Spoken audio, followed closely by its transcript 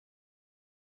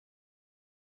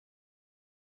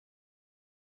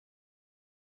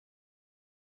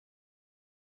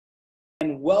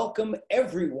And welcome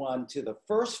everyone to the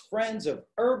first Friends of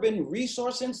Urban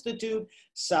Resource Institute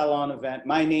Salon event.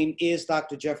 My name is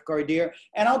Dr. Jeff Gardier,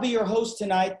 and I'll be your host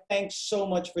tonight. Thanks so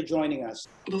much for joining us.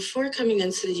 Before coming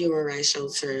into the URI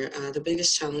shelter, the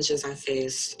biggest challenges I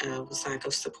faced was lack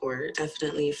of support,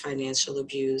 definitely financial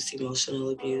abuse,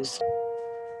 emotional abuse.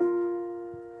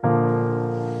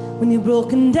 When you're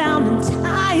broken down and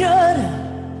tired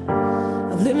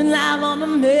of living life on a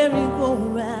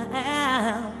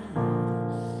merry-go-round,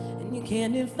 you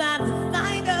can't find the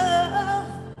finger,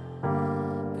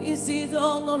 but you see it's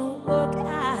all gonna work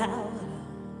out.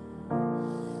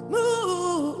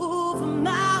 Move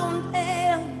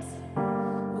mountains,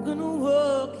 we're gonna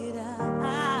work it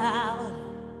out.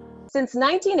 Since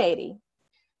 1980,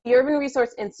 the Urban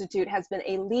Resource Institute has been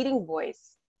a leading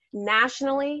voice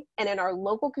nationally and in our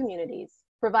local communities,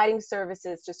 providing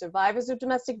services to survivors of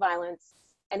domestic violence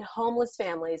and homeless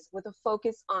families with a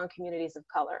focus on communities of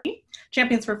color.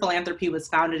 Champions for Philanthropy was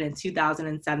founded in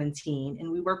 2017,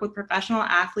 and we work with professional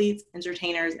athletes,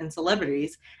 entertainers, and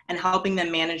celebrities and helping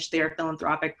them manage their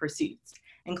philanthropic pursuits,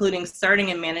 including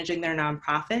starting and managing their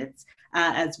nonprofits,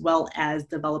 as well as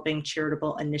developing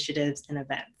charitable initiatives and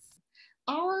events.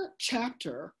 Our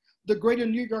chapter, the Greater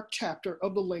New York chapter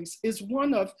of the Links, is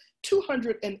one of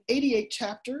 288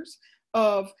 chapters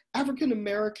of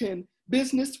African-American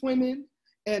businesswomen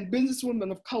and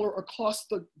businesswomen of color across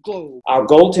the globe. Our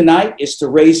goal tonight is to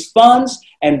raise funds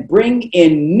and bring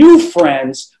in new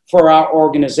friends for our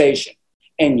organization.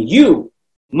 And you,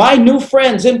 my new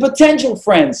friends and potential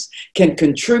friends, can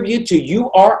contribute to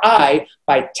URI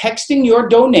by texting your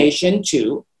donation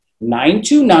to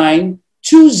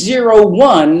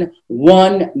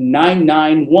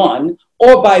 929-201-1991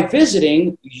 or by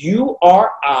visiting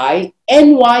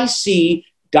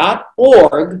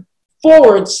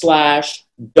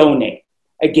urinyc.org/donate.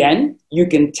 Again, you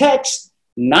can text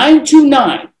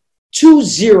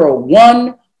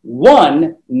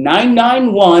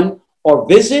 929-201-1991 or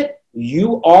visit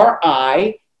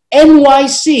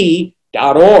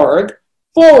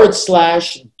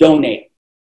urinyc.org/donate.